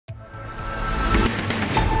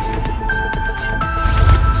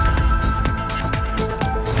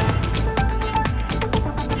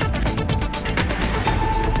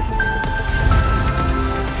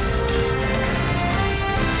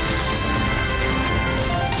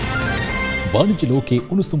වාණිජ්‍ය ලෝකයේ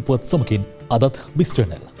උණුසුම් පුවත් සමගින් අදත් Biz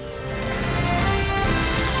Journal.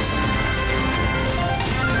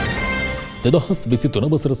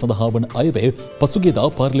 2023 වසර සඳහා වන අයවැය පසුගියදා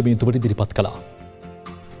පාර්ලිමේන්තුවට ඉදිරිපත් කළා.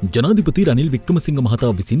 ජනාධිපති රනිල් වික්‍රමසිංහ මහතා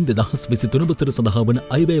විසින් 2023 වසර සඳහා වන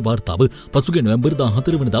අයවැය වාර්තාව පසුගිය නොවැම්බර්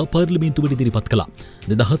 14 වෙනිදා පාර්ලිමේන්තුවට ඉදිරිපත් කළා.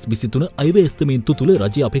 2023 අයවැය ස්තමේන්තුව තුළ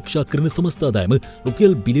රජය අපේක්ෂා කරන සමස්ත ආදායම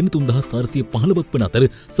රුපියල් බිලියන 3415ක් වන අතර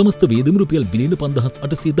සමස්ත වියදම රුපියල් බිලියන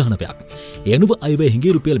 5819ක්. ඒ අනුව අයවැය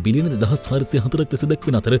හිඟේ රුපියල් බිලියන 2404ක් ලෙස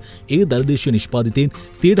දක්වන අතර ඒ දළදේශීය නිෂ්පාදිතයෙන්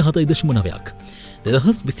 7.9%ක්.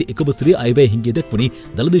 2021 වසරේ අයවැය හිඟේ දක්වන්නේ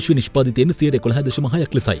දළදේශීය නිෂ්පාදිතයෙන්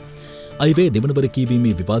 11.6%ක් ලෙසයි. අයවැය දෙවනවර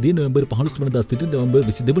කියවීමේ විවාදය නොවැම්බර් 15 වෙනිදා සිට නොවැම්බර්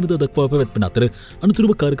 22 වෙනිදා දක්වා පැවැත්වෙන අතර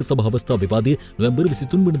අනතුරුව කාරක සභාවස්ථා විවාදය නොවැම්බර්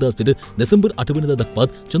 23 වෙනිදා සිට දෙසැම්බර් 8 වෙනිදා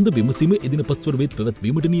දක්වාත් ඡන්ද විමසීම එදින 5 වර වෙත්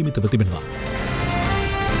පැවැත්වීමට නියමිතව තිබෙනවා.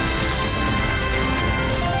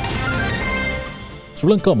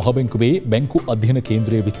 ශ්‍රී ලංකා මහ බැංකුවේ බැංකු අධ්‍යයන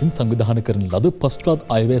කේන්ද්‍රය විසින් සංවිධානය කරන ලද පශ්චාත්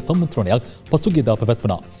අයවැය සම්මන්ත්‍රණයක් පසුගියදා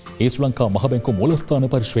පැවැත්වුණා. ඒ ශ්‍රී ලංකා මහ බැංකු මූලස්ථාන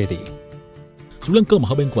පරිශ්‍රයේදී ශ්‍රී ලංකා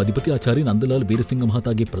මහ බැංකු අධිපති ආචාර්ය නන්දලාල් වීරසිංහ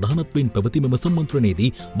මහතාගේ ප්‍රධානත්වයෙන් පැවති මෙම සම්මන්ත්‍රණයේදී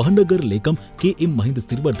භාණ්ඩාගාර ලේකම් KM මහින්ද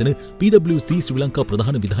සිරිවර්ධන PwC ශ්‍රී ලංකා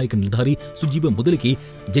ප්‍රධාන විධායක නිලධාරී සුජීව මුදලිකී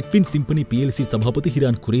ජෙට්වින් සිම්පනි PLC සභාපති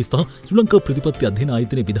හිරාන් කුරේ සහ ශ්‍රී ලංකා ප්‍රතිපත්ති අධ්‍යයන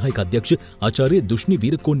ආයතනයේ විධායක අධ්‍යක්ෂ ආචාර්ය දුෂ්ණි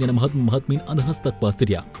වීරකෝන් යන මහත්මීන් අදහස් දක්වා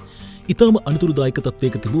සිටියා. ඉතාම අනතුරුදායක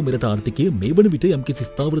තත්වයක තිබූ මෙරට ආර්ථිකය මේ වන විට යම්කිසි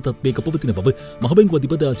ස්ථාවර තත්වයක පවතින බව මහ බැංකුව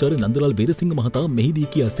අධිපති ආචාර්ය නන්දලාල් වීරසිංහ මහතා මෙහිදී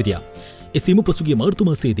කියා සිටියා. එසේම පසුගිය මාර්තු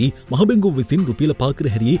මාසයේදී මහ බැංකුව විසින් රුපියල 5 කර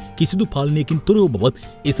හැරියේ කිසිදු පාලනයකින් තොරව බවත්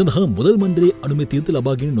ඒ සඳහා මුදල් මණ්ඩලයේ අනුමැතියද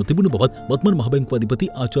ලබාගෙන නොතිබුණු බවත් වත්මන් මහ බැංකුව අධිපති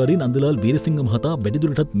ආචාර්ය නන්දලාල් වීරසිංහ මහතා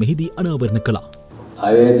වැඩිදුරටත් මෙහිදී අනාවරණ කළා.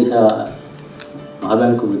 අයවැය දිහා මහ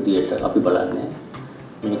බැංකුව විදියට අපි බලන්නේ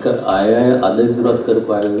මේක අයවැය අද ඉදිරිපත්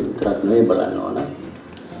කරපු අය විතරක් නෙවෙයි බලන්න ඕන.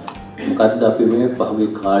 මොකද්ද අපි මේ පහුගිය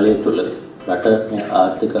කාලය තුළ රට මේ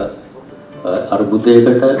ආර්ථික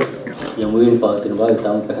අර්බුදයකට යොමු වෙමින් පවතින බව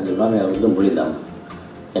ඉතාම පැහැදිලි වුණා මේ අවුරුදු මුලදීම.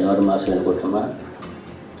 ජනවාරි මාසෙ වෙනකොටම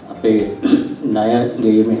අපේ ණය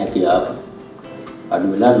ගෙවීමේ හැකියාව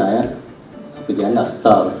අඩු වෙලා ණය අපි කියන්නේ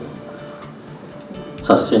අස්ථාවර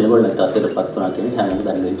සස්ටේනබල් නැත්නම් අතටපත් වුණා කියන හැමෝම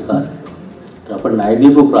දැනගෙන ඉන්න කාරණා. ඒත් අපේ ණය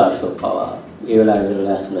දීපු ප්‍රාශෝ පවා ඒ වෙලාවේ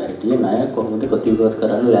ලෑස්තිලා හිටියේ ණය කොහොමද ප්‍රතිවර්ත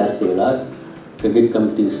කරන්න ලෑස්ති වෙලා ක්‍රෙඩිට්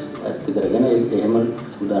කමිටිස් ඇත්ත කරගෙන එහෙම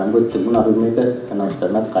සූදානම් තිබුණා අපි මේක අනවුන්ස්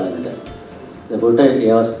කරනත් කලින්ද. ඒකට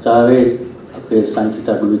ඒ අවස්ථාවේ අපේ සංචිත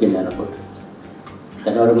අඩු වෙගෙන යනකොට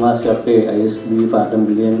ජනවාරි මාසයේ අපේ ISB 5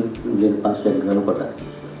 බිලියන් 500ක් ගන්නකොට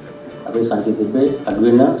අපේ සංචිත තිබේ අඩු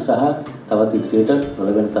වෙන සහ තවත් ඉදිරියට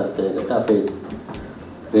නොලබන තත්ත්වයකට අපේ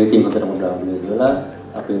රේටින් හතරම ඩවුන් වෙලා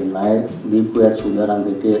අපේ ණය දීපුවත් සූදානම්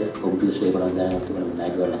දෙටේ ඔබ්වියස්ලි බලන්න දැනගන්න තිබුණා ණය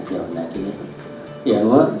ගන්න කියලා නැහැ කියන්නේ. ඒ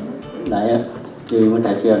අනුව ණය ගෙවීමට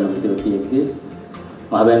හැකියාව නොමැතිව තියෙද්දී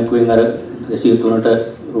මහ බැංකුවෙන් අර 203ට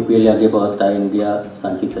රුපියල් යගේ පවත්තා ඉන්දියා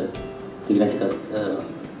සංචිත තියලා ටිකක්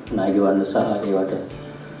ණය ගෙවන්න සහ ඒවට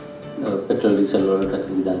පෙට්‍රල් ඩීසල් වලට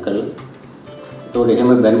විදන් කළා. ඒතකොට එහෙම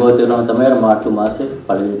බැරිබව තියෙනවා තමයි අර මාර්තු මාසේ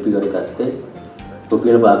පළවෙනි පියවර ගත්තේ.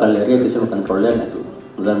 රුපියල් පාකල් ඇරිය කිසිම කන්ට්‍රෝල් එකක් නැතුව.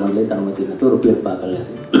 මුදල් මණ්ඩලයේ අනුමැතිය නැතුව රුපියල් පාකල්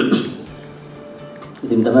ඇරිය.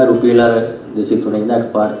 ඉතින් තමයි රුපියල් අර 203 ඉඳන්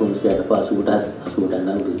පාට 380ට 80ට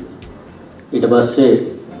නංගි. ඊට පස්සේ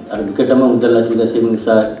අර විකටම මුදල් අජු ගැසීම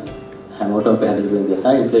නිසා හැමෝටම පැහැදිලි වෙන දෙයක්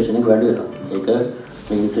තමයි ඉන්ෆ්ලේෂන් එක වැඩි වෙනවා. ඒක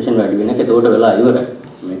මේ ඉන්ෆ්ලේෂන් වැඩි වෙන එක ඒකට වෙලා ඉවරයි.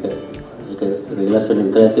 මේක රියලස් වෙන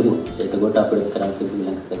විතරයි තිබුණේ. ඒකට අපිට කරන්න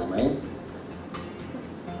තියෙන එක තමයි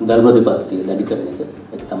මුදල් ප්‍රතිපත්තිය වැඩි කරන එක.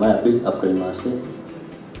 ඒක තමයි අපි අප්‍රේල් මාසයේ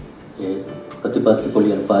ඒ ප්‍රතිපත්ති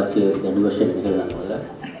පොලිය අනුපාතය වැඩි වශයෙන් ඉහළනවා.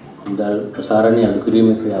 මුදල් ප්‍රසාරණය අඩු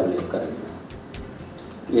කිරීමේ ක්‍රියාවලියක් කරගෙන.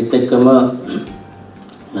 ඒත් එක්කම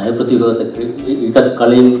ණය ප්‍රතිරෝධක ඊටත්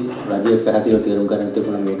කලින් රජය පැහැදිලිව තීරණ ගන්න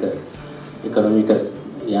තිබුණා මේක ඉකොනොමික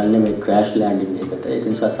යන්නේ මේ ක්‍රෑෂ් ලෑන්ඩින් එකට. ඒක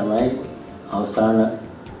නිසා තමයි අවසාන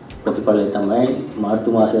ප්‍රතිඵලය තමයි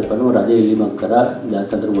මාර්තු මාසයේ පනම රජය ඉල්ලීමක් කරා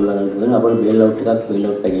ජාත්‍යන්තර මුල්වලට වෙන අපේ බේල් අවුට් එකක් බේල්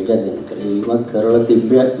අවුට් පැකේජ් එකක් දෙන්න කියලා. ඉල්ලීමක් කරලා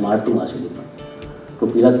තිබ්බේ මාර්තු මාසෙදිම.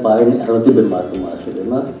 රුපියලත් පාවෙන්නේ අරලා තිබ්බේ මාර්තු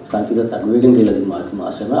මාසෙදිම. සංචිතත් අඩුවෙන් ගිහලා තිබ්බ මාර්තු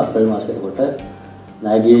මාසෙම අප්‍රේල් මාසෙ කොට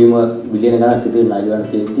ණය ගෙවීම බිලියන ගණනක් ඉදිරි ණය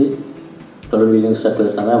ගන්න තියෙද්දි ඩොලර් බිලියන සැකල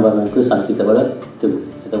තමයි බැංකුවේ සංචිතවල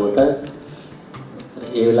තිබුණේ. එතකොට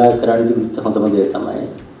ඒ වෙලාවේ කරන්න තිබුණ හොඳම දේ තමයි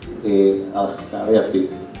ඒ අවස්ථාවේ අපි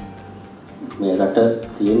මේ රට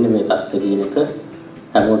තියෙන මේ තත්ත්වය කියන එක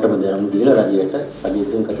හැමෝටම දැනුම් දීලා රජයට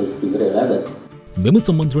රජයෙන් කටයුතු පිළිවෙලලා ගත්තා. මෙම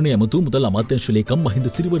සම්මන්ත්‍රණයේ ඇමතු මුදල් අමාත්‍යාංශ ලේකම්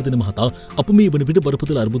මහින්ද සිරිවර්ධන මහතා අප මේ වන විට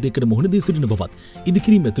බරපතල අර්බුදයකට මුහුණ දී සිටින බවත්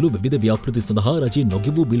ඉදිකිරීම ඇතුළු විවිධ ව්‍යාපෘති සඳහා රජයේ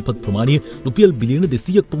නොගෙවූ බිල්පත් ප්‍රමාණය රුපියල් බිලියන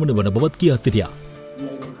 200ක් පමණ වන බවත් කියා සිටියා.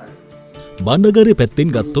 බාණ්ඩාගාරයේ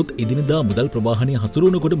පැත්තෙන් ගත්තොත් එදිනදා මුදල් ප්‍රවාහනය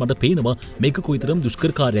හසුරුවනකොට මට පේනවා මේක කොයිතරම්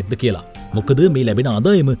දුෂ්කර කාර්යයක්ද කියලා. මොකද මේ ලැබෙන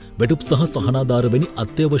ආදායම වැටුප් සහ සහනාධාර වැනි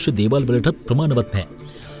අත්‍යවශ්‍ය දේවල් වලටත් ප්‍රමාණවත් නැහැ.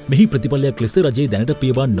 මෙහි ප්‍රතිඵලයක් ලෙස රජයේ දැනට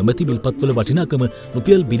පියවා නොමැති මිල්පත්වල වටිනාකම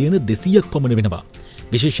රුපියල් බිලියන 200ක් පමණ වෙනවා.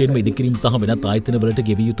 විශේෂයෙන්ම ඉදිකිරීම සහ වෙනත් ආයතන වලට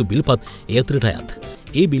ගෙවිය යුතු බිල්පත් ඒ අතරට අයත්.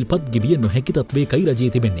 ඒ බිල්පත් ගෙවිය නොහැකි තත්වයකයි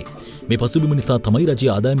රජයේ තිබෙන්නේ. මේ පසුබිම නිසා තමයි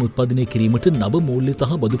රජයේ ආදායම උත්පාදනය කිරීමට නව මූල්‍ය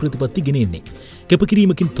සහ බදු ප්‍රතිපත්ති ගෙනෙන්නේ.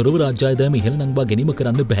 කැපකිරීමකින් තොරව රාජ්‍ය ආදායම ඉහළ නංවා ගැනීම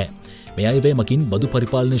කරන්න බෑ. මේ අයවැයමකින් බදු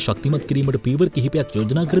පරිපාලනය ශක්තිමත් කිරීමට පීවර කිහිපයක්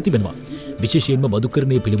යෝජනා කර තිබෙනවා. විශේෂයෙන්ම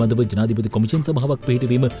බදුකරණය පිළිබඳව ජනාධිපති කොමිෂන් සභාවක්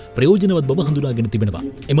පිහිටවීම ප්‍රයෝජනවත් බව හඳුනාගෙන තිබෙනවා.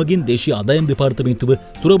 එමගින් දේශීය ආදායම් දෙපාර්තමේන්තුව,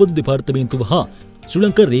 සුරබදු දෙපාර්තමේන්තුව හා ශ්‍රී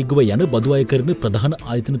ලංකා රේගුව යන බදු අය කරන ප්‍රධාන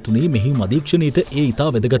ආයතන තුනේ මෙහිම අධීක්ෂණයට ඒ ඉතා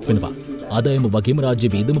වැදගත් වෙනවා. ආදායම වගේම රාජ්‍ය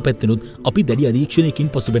වේදම පැත්තෙනුත් අපි දැඩි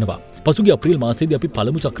අධීක්ෂණයකින් පසුබෙනවා. පසුගිය අප්‍රේල් මාසයේදී අපි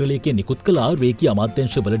පළමු චක්‍රලේඛය නිකුත් කළ රේගීය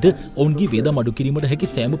අමාත්‍යාංශවලට ඔවුන්ගේ වේදම් අඩු කිරීමට හැකි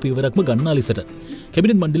සෑම පියවරක්ම ගන්නා ලෙසට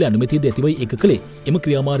කැබිනට් මණ්ඩලයේ අනුමැතියද ඇතිවයි ඒක කළේ. එම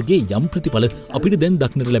ක්‍රියාමාර්ගයේ යම් ප්‍රතිඵල අපිට දැන්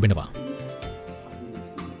දක්නට ලැබෙනවා.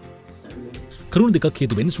 කරුණු දෙකක්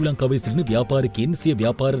හේතුවෙන් ශ්‍රී ලංකාවේ සිටින ව්‍යාපාරිකයන් සිය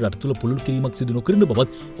ව්‍යාපාර රට තුළ පුළුල් කිරීමක් සිදු නොකරන බවත්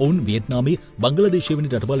ඔවුන් වියට්නාමයේ බංගලාදේශය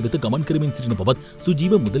වැනි රටවල් වෙත ගමන් කරමින් සිටින බවත්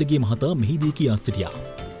සුජීව මුදලිගේ මහතා මෙහිදී කියා සිටියා.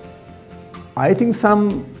 I think some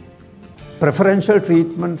preferential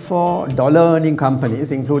treatment for dollar earning companies,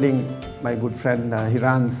 including my good friend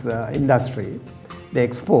Hiran's industry, the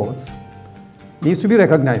exports, needs to be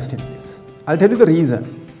recognized in this. I'll tell you the reason,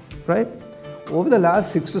 right? Over the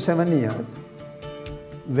last 6 to 7 years,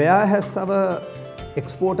 where has our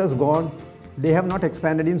exporters gone? They have not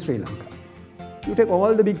expanded in Sri Lanka. You take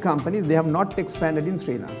all the big companies, they have not expanded in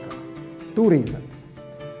Sri Lanka. Two reasons.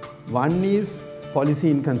 One is policy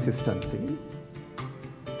inconsistency.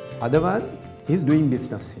 Other one is doing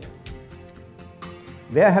business here.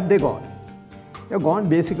 Where have they gone? They have gone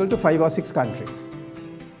basically to 5 or 6 countries.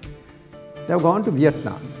 They have gone to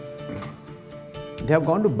Vietnam. They have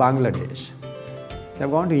gone to Bangladesh. They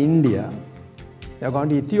have gone to India. They have gone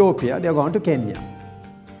to Ethiopia. They have gone to Kenya.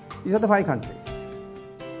 These are the 5 countries.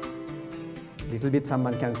 Little bit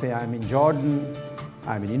someone can say, I am in Jordan,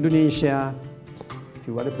 I am in Indonesia,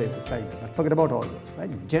 few other places like that. But forget about all those,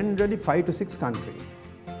 right? Generally 5 to 6 countries.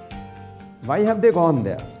 Why have they gone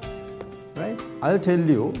there? Right? I'll tell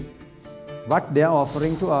you what they are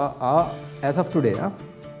offering to our as of today.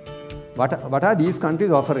 What are these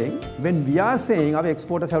countries offering when we are saying our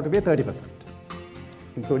exporters have to pay 30%,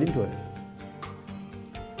 including tourism?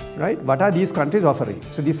 Right? What are these countries offering?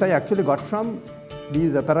 So this I actually got from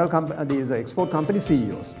these these export company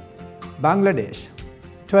CEOs. Bangladesh,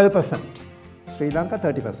 12%. Sri Lanka,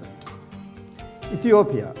 30%.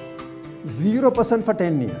 Ethiopia, 0% for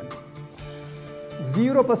 10 years.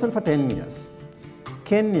 0% for 10 years.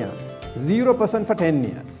 Kenya, 0% for 10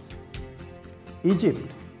 years. Egypt,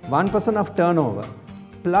 1% of turnover.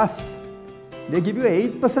 Plus, they give you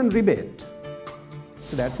 8% rebate.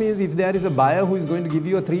 So that means if there is a buyer who is going to give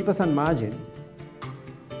you a 3% margin,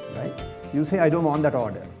 right? You say, I don't want that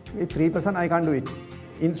order. With 3%, I can't do it.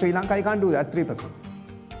 In Sri Lanka, I can't do that, 3%.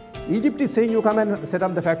 Egypt is saying, you come and set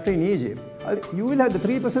up the factory in Egypt. You will have the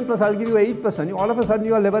 3% plus I'll give you 8%. All of a sudden,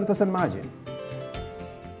 you are 11% margin.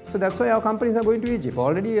 So that's why our companies are going to Egypt.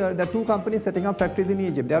 Already, there are 2 companies setting up factories in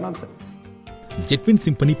Egypt. They are not. Jetwing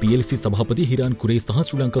symphony PLC සභාපති හිරාන් කුරේ සහ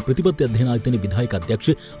ශ්‍රී ලංකා ප්‍රතිපත්ති අධ්‍යයන ආයතනයේ විධායක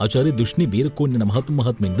අධ්‍යක්ෂ ආචාර්ය දුෂ්නි බීරකෝන් යන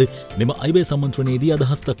මහත්මයින්ද මෙම අයවැය සම්මන්ත්‍රණයේදී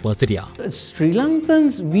අදහස් දක්වා සිටියා. Sri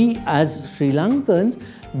Lankans, we as Sri Lankans,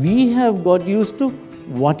 we have got used to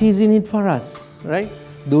what is in it for us, right?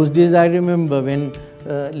 Those days I remember when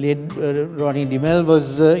late Ronnie Dimel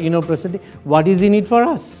was, presenting, what is in it for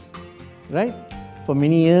us, right? For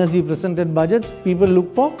many years he presented budgets, people look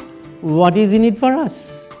for what is in it for us.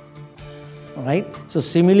 Right? So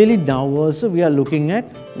similarly now also we are looking at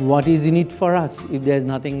what is in it for us. If there is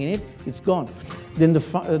nothing in it, it's gone. Then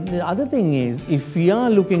the other thing is, if we are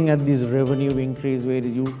looking at this revenue increase where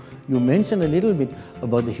you mentioned a little bit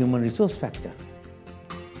about the human resource factor,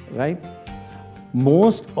 right?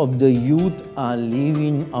 Most of the youth are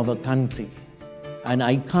leaving our country and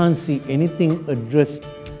I can't see anything addressed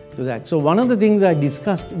to that. So one of the things I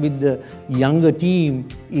discussed with the younger team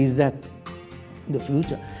is that the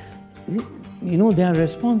future, their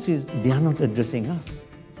response is they are not addressing us.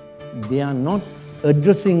 They are not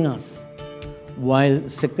addressing us. While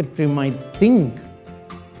secretary might think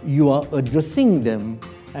you are addressing them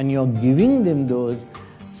and you are giving them those,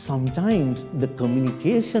 sometimes the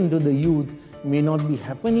communication to the youth may not be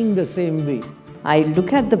happening the same way. I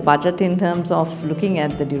look at the budget in terms of looking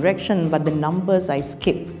at the direction, but the numbers I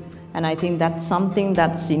skip. And I think that's something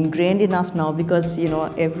that's ingrained in us now because,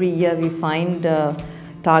 every year we find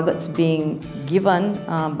targets being given,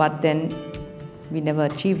 but then we never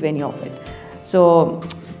achieve any of it. So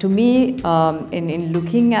to me, in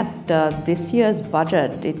looking at this year's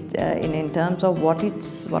budget, in terms of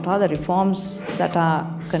what are the reforms that are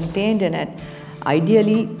contained in it,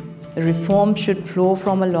 ideally reform should flow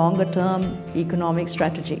from a longer term economic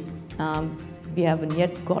strategy. We haven't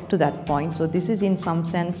yet got to that point. So this is in some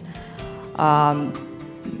sense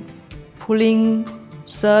pulling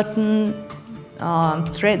certain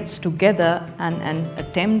threads together and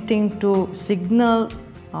attempting to signal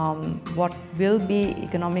what will be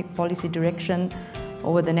economic policy direction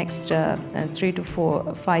over the next 3 to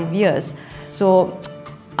 5 years. So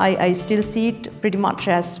I still see it pretty much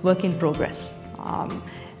as work in progress.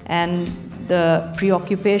 And the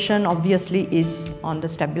preoccupation obviously is on the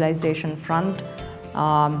stabilization front.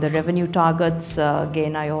 The revenue targets,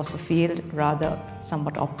 again, I also feel rather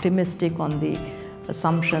somewhat optimistic on the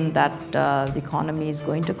assumption that the economy is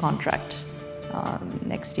going to contract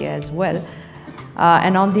next year as well.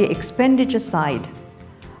 And on the expenditure side,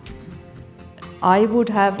 I would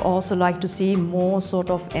have also liked to see more sort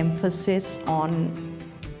of emphasis on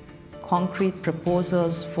concrete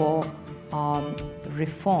proposals for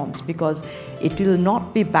reforms, because it will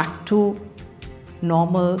not be back to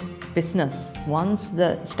normal business once the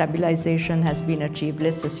stabilization has been achieved.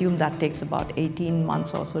 Let's assume that takes about 18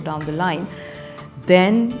 months or so down the line.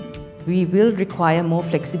 Then we will require more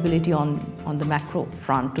flexibility on the macro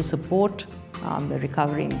front to support the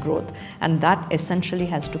recovery and growth, and that essentially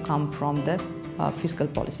has to come from the fiscal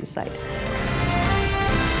policy side.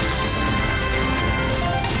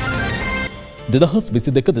 දෙදහස්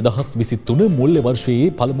 22 2023 මුල්‍ය වර්ෂයේ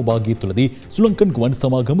පළමු භාගය තුළදී ශ්‍රී Lankan ගුවන්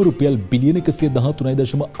සමාගම රුපියල් බිලියන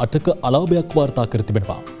 113.8ක අලාභයක් වාර්තා කර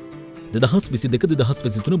තිබෙනවා. 2022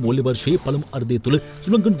 2023 මුල්‍ය වර්ෂයේ පළමු අර්ධය තුළ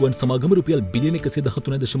ශ්‍රී ලංකන් ගුවන් සමාගම රුපියල් බිලියන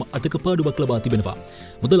 113.8ක පාඩුවක් ලබා තිබෙනවා.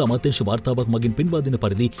 මුදල් අමාත්‍යාංශ වාර්තාවක් මගින් පෙන්වා දෙන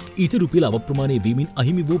පරිදි ඊට රුපියල් අප්‍රමාණය වීමෙන්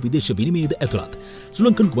අහිමි වූ විදේශ විනිමයද ඇතුළත්. ශ්‍රී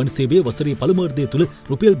ලංකන් ගුවන් සේවයේ වසරේ පළමු අර්ධය තුළ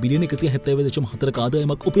රුපියල් බිලියන 170.4ක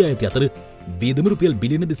ආදායමක් උපයා ඇති අතර වියදම රුපියල්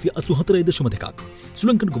බිලියන 284.2ක්.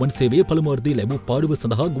 ශ්‍රී ලංකන් ගුවන් සේවයේ පළමු අර්ධයේ ලැබූ පාඩුව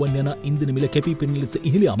සඳහා ගුවන් යානා ඉන්ධන මිල කැපී පෙනෙන ලෙස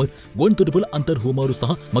ඉහළ යාම, ගුවන් තොටුපළ අන්තර් හුවමාරු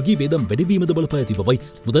සහ මගී වේදම් වැඩිවීමද බලපා ඇති බවයි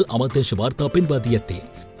මුදල් අමාත්‍යාංශ වාර්තා පෙන්වා දී ඇත්තේ.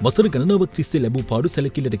 වසර ගණනාවක් තිස්සේ ලැබූ පාඩු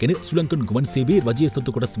සැලකිල්ලටගෙන ශ්‍රී ලංකන් ගුවන් සේවයේ රජයේ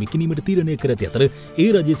සතු කොටස් විකිණීමට තීරණය කර ඇති අතර ඒ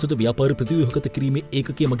රජයේ සතු ව්‍යාපාර ප්‍රතිව්‍යුහගත කිරීමේ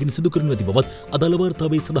ඒකකය මගින් සිදු කරනු ඇති බවත් අදාළ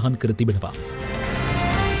වාර්තාවේ සඳහන් කර තිබෙනවා.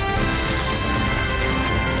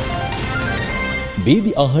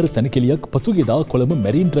 වේදි ආහාර සැනකෙළියක් පසුගියදා කොළඹ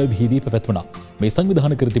මැරීන් ඩ්‍රයිව් හිදී පැවැත්වුණා. මේ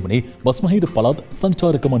සංවිධානය කර තිබුණේ බස්නාහිර පළාත්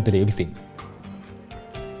සංචාරක මණ්ඩලය විසින්.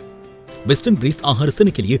 වෙස්ටර්න් බ්‍රීස් ආහාර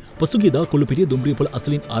සැනකෙළිය පසුගියදා කොළඹ දුම්රියපොළ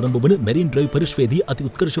අසලින් ආරම්භ වන මැරීන් ඩ්‍රයිව් පරිශ්‍රයේදී අති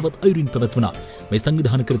උත්කර්ෂවත් අයුරින් පැවැත්වුණා. මේ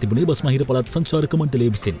සංවිධානය කර තිබුණේ බස්නාහිර පළාත් සංචාරක මණ්ඩලය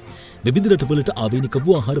විසින්. විවිධ රටවලට ආවේනික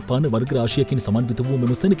වූ ආහාර පාන වර්ග රාශියකින් සමන්විත වූ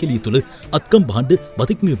මෙම සැනකෙළිය තුළ අත්කම් භාණ්ඩ,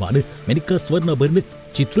 බතික් නිර්මාණ, මැණික්කා ස්වර්ණාභරණ,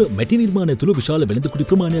 චිත්‍ර, මැටි නිර්මාණය තුළ විශාල වෙළඳ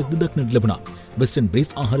ප්‍රමාණයක්ද දක්නට ලැබුණා. වෙස්ටර්න් බ්‍රීස්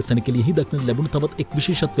ආහාර සැනකෙළියෙහි දක්නට ලැබුණු තවත් එක්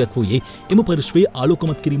විශේෂත්වයක් වූයේ එම පරිශ්‍රයේ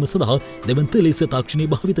ආලෝකමත් කිරීම සඳහා දෙවන්ත ලේසර් තාක්ෂණය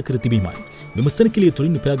භාවිත කර තිබීමයි. මෙම සැනකෙළිය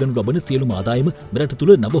තුළින් උපයා ගනු ලබන සියලුම ආදායම මෙරට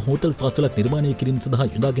තුළ නව හෝටල් පාසලක් නිර්මාණය කිරීම සඳහා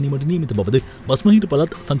යොදා ගැනීමට නියමිත බවද බස්නාහිර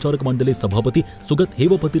පළාත් සංචාරක මණ්ඩලයේ සභාපති සුගත්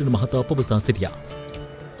හේවපතිරණ මහතා පවසා සිටියා.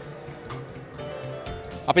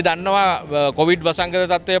 අපි දන්නවා කොවිඩ් වසංගත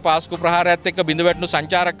තත්ත්වයේ පාස්කු ප්‍රහාරයත් එක්ක බිඳ වැටුණු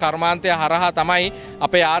සංචාරක කර්මාන්තය හරහා තමයි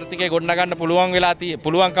අපේ ආර්ථිකය ගොඩනගන්න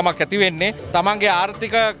පුළුවන්කමක් ඇති වෙන්නේ. තමන්ගේ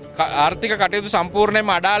ආර්ථික කටයුතු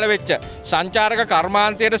සම්පූර්ණයෙන්ම අඩාල වෙච්ච සංචාරක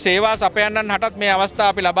කර්මාන්තයට සේවා සපයන්නන් හටත් මේ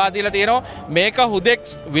අවස්ථාව අපි ලබා දීලා තියෙනවා. මේක හුදෙක්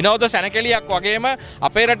විනෝද සැනකෙළියක් වගේම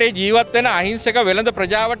අපේ රටේ ජීවත් වෙන අහිංසක වෙළඳ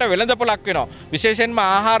ප්‍රජාවට වෙළඳපොළක් වෙනවා. විශේෂයෙන්ම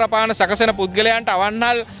ආහාර පාන සකසන පුද්ගලයන්ට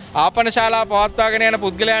අවන්හල් ආපනශාලා පවත්වාගෙන යන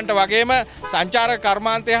පුද්ගලයන්ට වගේම සංචාරක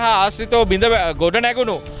කර්මාන්තය හා ආශ්‍රිතව ගොඩ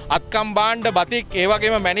නැගුණු අත්කම් භාණ්ඩ, බතික්, ඒ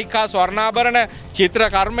වගේම මැණික් හා ස්වර්ණාභරණ, චිත්‍ර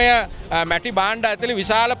කර්මය, මැටි භාණ්ඩ ඇතුළු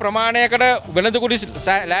විශාල ප්‍රමාණයකට වෙළඳ කුටි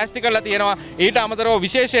ලෑස්ති කරලා තියෙනවා. ඊට අමතරව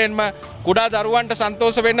විශේෂයෙන්ම කුඩා දරුවන්ට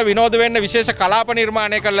සන්තෝෂ වෙන්න, විනෝද වෙන්න විශේෂ කලාප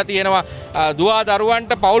නිර්මාණය කරලා තියෙනවා. දුවා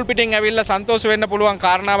දරුවන්ට පවුල් පිටින් ඇවිල්ලා සන්තෝෂ වෙන්න පුළුවන්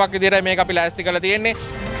කාරණාවක් විදිහට මේක අපි ලෑස්ති කරලා තියෙන්නේ.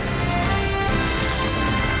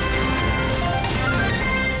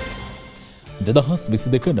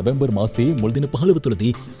 2022 නොවැම්බර් මාසයේ මුල් දින 15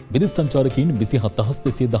 තුළදී විදේශ සංචාරකයින්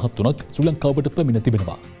 27213ක් ශ්‍රී ලංකාවට පැමිණ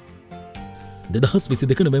තිබෙනවා.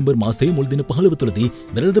 2022 නොවැම්බර් මාසයේ මුල් දින 15 තුලදී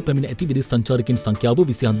මෙරට පැමිණ ඇති විදේශ සංචාරකයන් සංඛ්‍යාව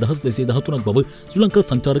 27213ක් බව ශ්‍රී ලංකා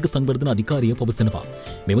සංචාරක සංවර්ධන අධිකාරිය පවසනවා.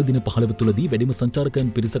 මෙම දින 15 තුලදී වැඩිම සංචාරකයන්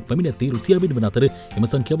පිරිසක් පැමිණ ඇත්තේ රුසියාවෙන් වන අතර එම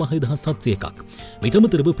සංඛ්‍යාව 6701ක්. මීට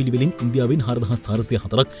අමතරව පිළිවෙලින් ඉන්දියාවෙන්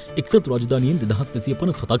 4404ක්, එක්සත් රාජධානියෙන්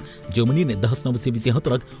 2257ක්, ජර්මනියෙන්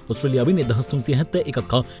 1924ක්, ඕස්ට්‍රේලියාවෙන් 1371ක්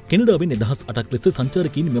හා කැනඩාවෙන් 1008ක් ලෙස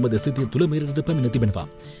සංචාරකයන් මෙම දෙසිතිය තුල මෙරටට පැමිණ තිබෙනවා.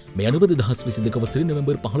 මේ අනුව 2022 වසරේ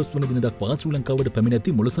නොවැම්බර් 15 වන දින දක්වා ශ්‍රී ලංකාවට පැමිණ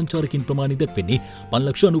ඇති මුළු සංචාරකයන් ප්‍රමාණය දක්වන්නේ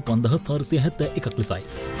 5,95,471ක් ලෙසයි.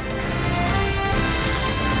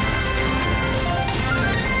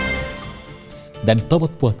 දැන්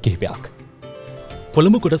තවත් පුවත් කිහිපයක්.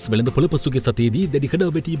 කොළඹ කොටස් වෙළඳපොළ පසුගිය සතියේදී දැඩි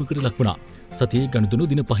කඩාවැටීමකට ලක් වුණා. සතියේ ගණතුණු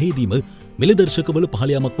දින 5ේදීම මෙලදර්ශකවල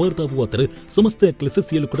පහළ යාමක් වාර්තා වූ අතර සමස්තයක් ලෙස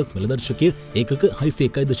සියලු කොටස් මෙලදර්ශකයේ ඒකක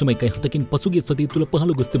 601.17න් පසුගිය සතිය තුල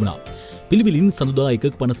පහළ ගොස් තිබුණා. පිළිවිලින් සඳුදා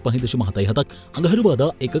ඒකක 55.77ක්, අඟහරුවාදා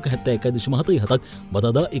ඒකක 71.77ක්,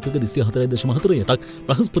 බදාදා ඒකක 204.48ක්,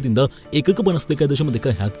 බ්‍රහස්පතින්දා ඒකක 52.26ක්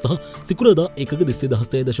සහ සිකුරාදා ඒකක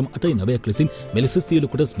 216.89ක් ලෙසින් මෙලෙස සියලු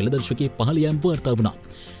කොටස් මෙලදර්ශකයේ පහළ යාම වාර්තා වුණා.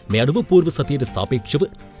 මේ අනුව පූර්ව සතියට සාපේක්ෂව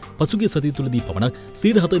පසුගිය සතිය තුලදී පමණක්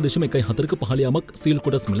 7.14ක පහළ යාමක් සියලු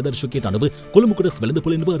කොටස් මෙලදර්ශකයට අනුව කොළඹ කොටස්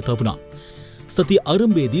වෙළඳපොළෙන් වාර්තා වුණා. සතිය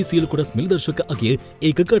ආරම්භයේදී සියලු කොටස් මෙලදර්ශක අගය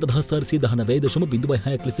ඒකක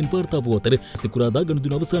 8419.06ක් ලෙසින් වාර්තා වූ අතර සිකුරාදා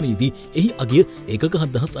ගණුදුන අවසානයේදී එහි අගය ඒකක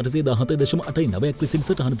 7817.89ක් ලෙසින්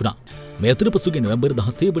සටහන් වුණා. මේ අතර පසුගිය නොවැම්බර්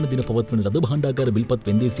 16 වන දින පවත්වන ලද භාණ්ඩාගාර බිල්පත්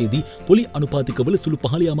වෙන්දේසියේදී පොලි අනුපාතිකවල සුළු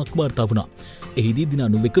පහළ යාමක් වාර්තා වුණා. එහිදී දින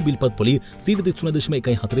 91 බිල්පත් පොලි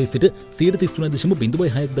 133.14 සිට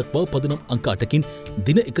 133.06ක් දක්වා පදනම් අංක 8කින්,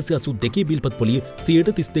 දින 182 බිල්පත් පොලි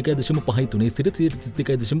 132.53 සිට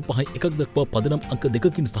 132.51ක් දක්වා පදනම් අංක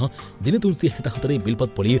 2කින් සහ දින 364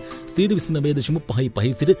 බිල්පත් පොලිය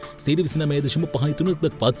 129.55 සිට 129.53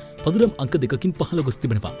 දක්වා පදනම් අංක 2කින් පහළ ගොස්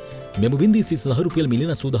තිබෙනවා. මෙම වින්දේසි සහ රුපියල්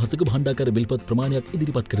මිලියන 80,000ක භාණ්ඩාගාර බිල්පත් ප්‍රමාණයක්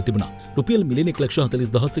ඉදිරිපත් කර තිබුණා. රුපියල් මිලියන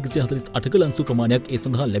 1,40,148ක ලන්සු ප්‍රමාණයක් ඒ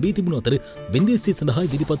සඳහා ලැබී තිබුණු අතර වින්දේසි සඳහා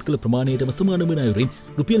ඉදිරිපත් කළ ප්‍රමාණයටම සමාන වන අයුරින්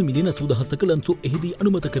රුපියල් මිලියන 80,000ක ලන්සු එහිදී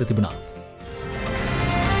අනුමත කර තිබුණා.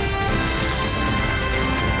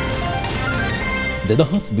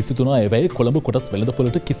 දෙදහස් 23 අයවැය කොළඹ කොටස්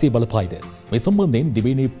වෙළඳපොළට කෙසේ බලපායිද? මේ සම්බන්ධයෙන්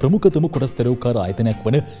දිවයිනේ ප්‍රමුඛතම කොටස් තෙරවකාර ආයතනයක්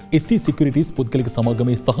වන SC Securities පුද්ගලික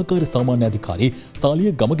සමාගමේ සහකාර සාමාන්‍ය අධිකාරී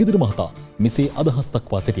සාලිය ගමගෙදර මහතා මෙසේ අදහස්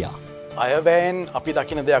දක්වා සිටියා. අයවැයෙන් අපි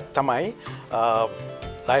දකින දෙයක් තමයි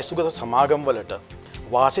ලයිසුගත සමාගම් වලට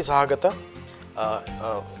වාසි සහගත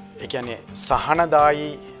ඒ කියන්නේ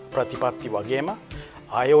සහනදායී ප්‍රතිපත්ති වගේම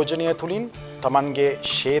ආයෝජනය තුලින් තමන්ගේ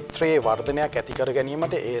ක්ෂේත්‍රයේ වර්ධනයක් ඇති කර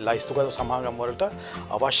ගැනීමට ඒ ලයිස්තුගත සමාගම් වලට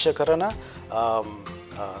අවශ්‍ය කරන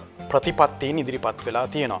ප්‍රතිපත්තීන් ඉදිරිපත් වෙලා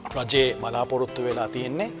තියෙනවා. රජයේ බලාපොරොත්තු වෙලා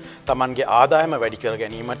තියෙන්නේ තමන්ගේ ආදායම වැඩි කර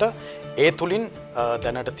ගැනීමට ඒ තුලින්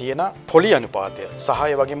දැනට තියෙන පොලි අනුපාතය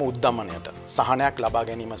සහාය වගේම උද්දමනයට සහනයක් ලබා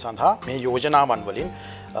ගැනීම සඳහා මේ යෝජනාවන් වලින්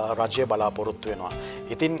රජය බලාපොරොත්තු වෙනවා.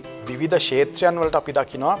 ඉතින් විවිධ ක්ෂේත්‍රයන් වලට අපි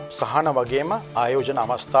දකිනවා සහන වගේම ආයෝජන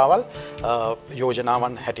අවස්ථාවල්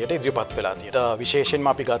යෝජනාවන් හැටියට ඉදිරිපත් වෙලා තියෙනවා. විශේෂයෙන්ම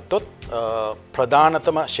අපි ගත්තොත්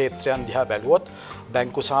ප්‍රධානතම ක්ෂේත්‍රයන් දිහා බැලුවොත්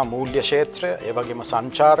බැංකු සහ මූල්‍ය ක්ෂේත්‍රය, ඒ වගේම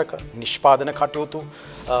සංචාරක නිෂ්පාදන කටයුතු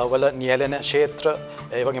වල නියැලෙන ක්ෂේත්‍ර,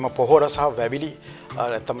 ඒ වගේම පොහොර සහ වැවිලි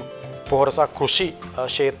නැත්නම් පොහොර සහ කෘෂි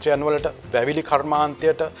ක්ෂේත්‍රයන් වලට වැවිලි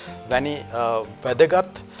කර්මාන්තයට වැනි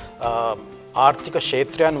වැදගත් ආර්ථික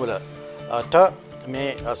ක්ෂේත්‍රයන් වලට මේ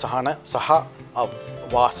සහන සහ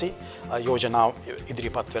වාසි යෝජනා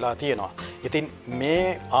ඉදිරිපත් වෙලා තියෙනවා. ඉතින්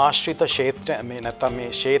මේ ආශ්‍රිත ක්ෂේත්‍ර මේ නැත්නම් මේ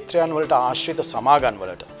ක්ෂේත්‍රයන් වලට ආශ්‍රිත සමාගම්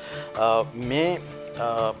වලට මේ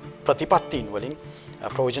ප්‍රතිපත්තීන් වලින්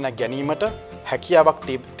ප්‍රයෝජන ගැනීමට හැකියාවක්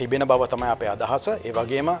තිබෙන බව තමයි අපේ අදහස. ඒ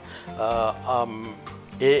වගේම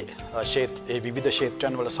ඒ විවිධ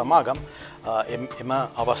ක්ෂේත්‍රයන් වල සමාගම් එම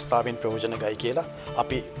අවස්ථාවෙන් ප්‍රයෝජන ගයි කියලා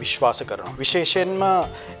අපි විශ්වාස කරනවා. විශේෂයෙන්ම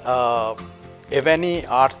එවැනි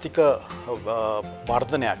ආර්ථික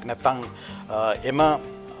වර්ධනයක් නැත්නම් එම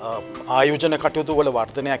ආයෝජන කටයුතු වල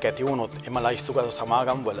වර්ධනයක් ඇති වුණොත් එම ලයිස්තුගත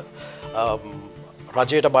සමාගම් වල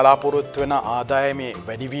රජයට බලාපොරොත්තු වෙන ආදායමේ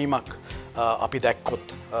වැඩිවීමක් අපි දැක්කොත්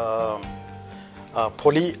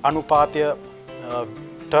පොලි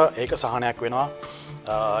අනුපාතයට ඒක සහනයක් වෙනවා.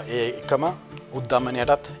 ඒ එකම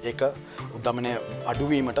උද්දමනයටත් ඒක උද්දමනය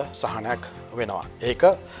අඩුවීමට සහනයක් වෙනවා. ඒක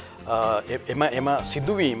එම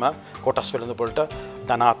සිදුවීම කොටස් වෙළඳපොළට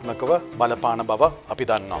ධනාත්මකව බලපාන බව අපි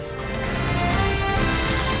දන්නවා.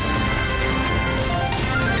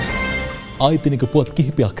 ආයතනික පුවත්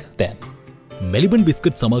කිහිපයක් දැන් මෙල්බන්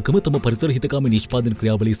බිස්කට් සමාගම තම පරිසර හිතකාමී නිෂ්පාදන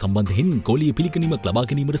ක්‍රියාවලිය සම්බන්ධයෙන් ගෝලීය පිළිගැනීමක් ලබා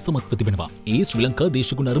ගැනීමට සමත්ව තිබෙනවා. ඒ ශ්‍රී ලංකා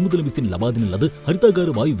දේශගුණ අරමුදල විසින් ලබා දෙන ලද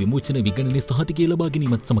හරිතාගාර වායු විමෝචන විගණනයේ සහතිකය ලබා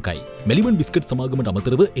ගැනීමත් සමගයි. මෙල්බන් බිස්කට් සමාගමට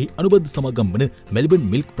අමතරව ඒ අනුබද්ධ සමාගම් වන මෙල්බන්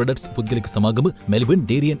මිල්ක් ප්‍රොඩක්ට්ස් පුද්ගලික සමාගම, Melbourne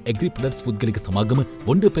dairy and agri products පුද්ගලික සමාගම,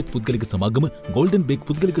 වොන්ඩර් පැක් පුද්ගලික සමාගම, ගෝල්ඩන් බේක්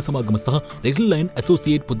පුද්ගලික සමාගම සහ රෙඩ් ලයින්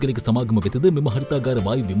ඇසෝසියේට් පුද්ගලික සමාගම වෙතද මෙම හරිතාගාර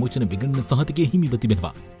වායු විමෝචන විගණන සහතිකය හිමිව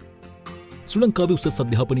තිබෙනවා. ශ්‍රී ලංකාවේ උසස්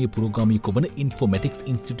අධ්‍යාපනයේ පුරෝගාමී කොවන ඉන්ෆෝමැටික්ස්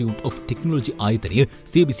ඉන්ස්ටිටියුට් ඔෆ් ටෙක්නොලොජි ආයතනය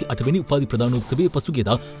 128 වෙනි උපාධි ප්‍රදානෝත්සවයේ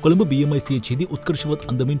පසුගියදා කොළඹ BMICH දී උත්කර්ෂවත්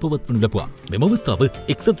අන්දමින් පවත්වනු ලැබුවා. මෙම අවස්ථාව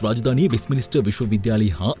එක්සත් රාජධානියේ වෙස්ට්මිනිස්ටර්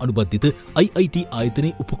විශ්වවිද්‍යාලය හා අනුබද්ධිත IIT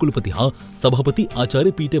ආයතනයේ උපකුලපති හා සභාපති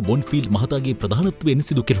ආචාර්ය පීටර් බොන්ෆීල්ඩ් මහතාගේ ප්‍රධානත්වයෙන්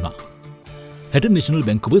සිදු කෙරුණා. හැට නැෂනල්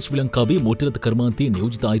බැංකුව ශ්‍රී ලංකාවේ මෝටර් රථ කර්මාන්තයේ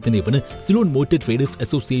නියෝජිත ආයතනය වන සිලෝන් මෝටර් ට්‍රේඩර්ස්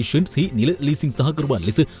ඇසෝසියේෂන් සහි නිල ලීසින් සහකරුවන්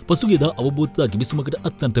ලෙස පසුගියදා අවබෝධතා ගිවිසුමකට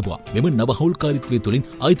අත්සන් තැබුවා. මෙම නව හවුල්කාරීත්වය තුළින්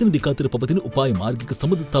ආයතන දෙක අතර පවතින උපාය මාර්ගික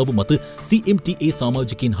සම්බන්ධතාව මත CMTA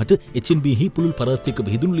සමාජිකයින් හට HNB හි පුළුල් පරාසයක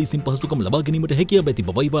විහිදුණු ලීසින් පහසුකම් ලබා ගැනීමට හැකියාව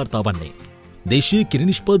ඇති බවයි වාර්තා වන්නේ. දේශීය කිරි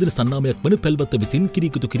නිෂ්පාදන සන්නාමයක් වන පැල්වත්ත විසින් කිරි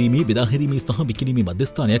එකතු කිරීමේ බෙදාහැරීමේ සහ විකිණීමේ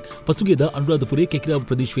මධ්‍යස්ථානයක් පසුගියදා අනුරාධපුරයේ කැකිරාව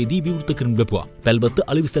ප්‍රදේශයේදී විවෘත කරනු ලැබුවා. පැල්වත්ත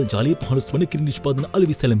අලවිසල් ජාලයේ 15 වන කිරි නිෂ්පාදන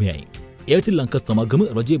අලවිසැලමයයි. එයාටෙල් ලංකා සමාගම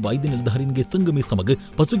රජයේ වෛද්‍ය නිලධාරීන්ගේ සංගමයේ සමග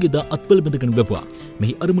පසුගියදා අත්වල බැඳගෙන ලැබුවා.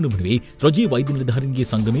 මෙහි අරමුණ වනුයේ රජයේ වෛද්‍ය නිලධාරීන්ගේ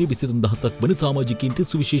සංගමයේ 23000ක් වන සමාජිකයින්ට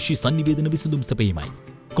සුවිශේෂී සංනිවේදන විසඳුම් සැපයීමයි.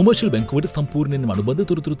 කොමර්ෂල් බැංකුවට සම්පූර්ණයෙන්ම අනුබද්ධ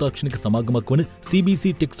තොරතුරු තාක්ෂණික සමාගමක් වන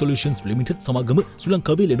CBC Tech Solutions Limited සමාගම ශ්‍රී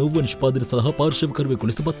ලංකාවේ Lenovo නිෂ්පාදන සඳහා පාර්ශ්වකරුවෙකු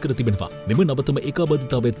ලෙස පත් කර තිබෙනවා. මෙම නවතම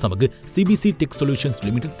ඒකාබද්ධතාවයත් සමග CBC Tech Solutions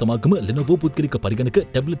Limited සමාගම Lenovo පුද්ගලික පරිගණක,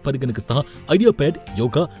 ටැබ්ලට් පරිගණක සහ IdeaPad,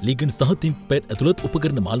 Yoga, Ligon සහ ThinkPad ඇතුළත්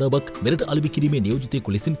උපකරණ මාලාවක් මෙරට අලෙවි කිරීමේ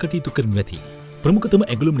නියෝජිතයෙකු ලෙසින් කටයුතු කරනු ඇති. ප්‍රමුඛතම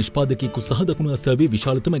ඇගලුම් නිෂ්පාදකයෙකු සහ දකුණු ආසියාවේ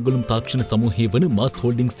විශාලතම ඇගලුම් තාක්ෂණ සමූහය වන මාස්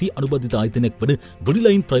හෝල්ඩින්ග්ස් හි අනුබද්ධිත ආයතනයක් වන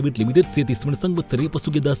බොඩිලයින් ප්‍රයිවට් ලිමිටඩ් 30 වන සංවත්සරයේ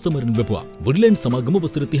පසුගියදා සමරනු ලැබුවා. බොඩිලයින් සමාගම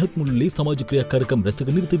වසර 30ක් මුළුල්ලේ සමාජ ක්‍රියාකාරකම්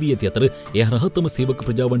රැසක නිරත වී ඇති අතර ඒ හරහා තම සේවක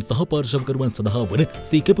ප්‍රජාවන් සහ පාර්ශවකරුවන් සඳහා වන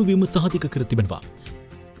සේ කැපවීම සහතික කර තිබෙනවා.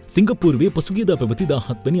 සිංගප්පූරුවේ පසුගියදා පැවති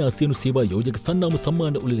 17 වෙනි ආසියානු සේවා යෝජක සන්නාම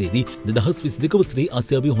සම්මාන උළෙලේදී 2022 වසරේ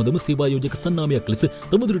ආසියාවේ හොඳම සේවා යෝජක සන්නාමයක් ලෙස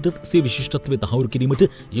තවදුරටත් සේ විශිෂ්ටත්වය තහවුරු කිරීමට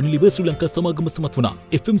Unilever ශ්‍රී ලංකා සමාගම සමත් වුණා.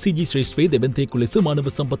 FMCG ශ්‍රේෂ්ඨ දෙබන්තයෙකු ලෙස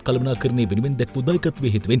මානව සම්පත් කළමනාකරණය වෙනුවෙන් දැක්වූ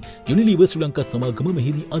දායකත්වයේ හේතුවෙන් Unilever ශ්‍රී ලංකා සමාගම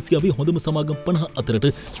මෙහිදී ආසියාවේ හොඳම සමාගම් 50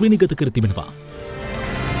 අතරට ශ්‍රේණිගත කර තිබෙනවා.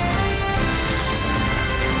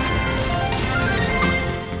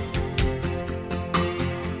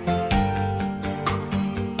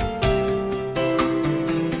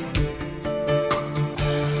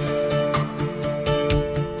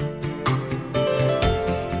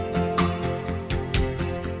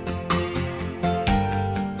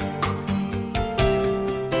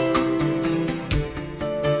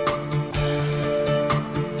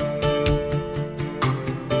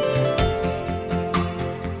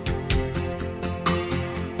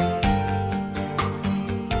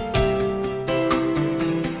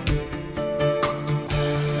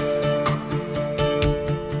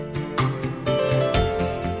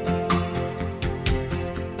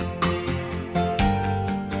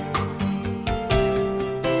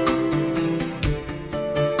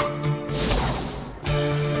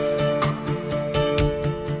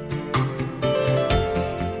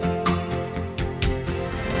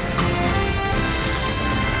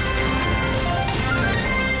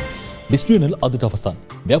 Biz Journal අදට අවසන්.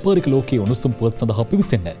 ව්‍යාපාරික ලෝකයේ උණුසුම් පුවත් සඳහා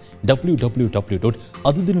පිවිසෙන්න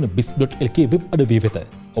www.adadinanabiz.lk වෙබ් අඩවිය වෙත.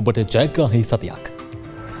 ඔබට ජයග්‍රාහී සතියක්.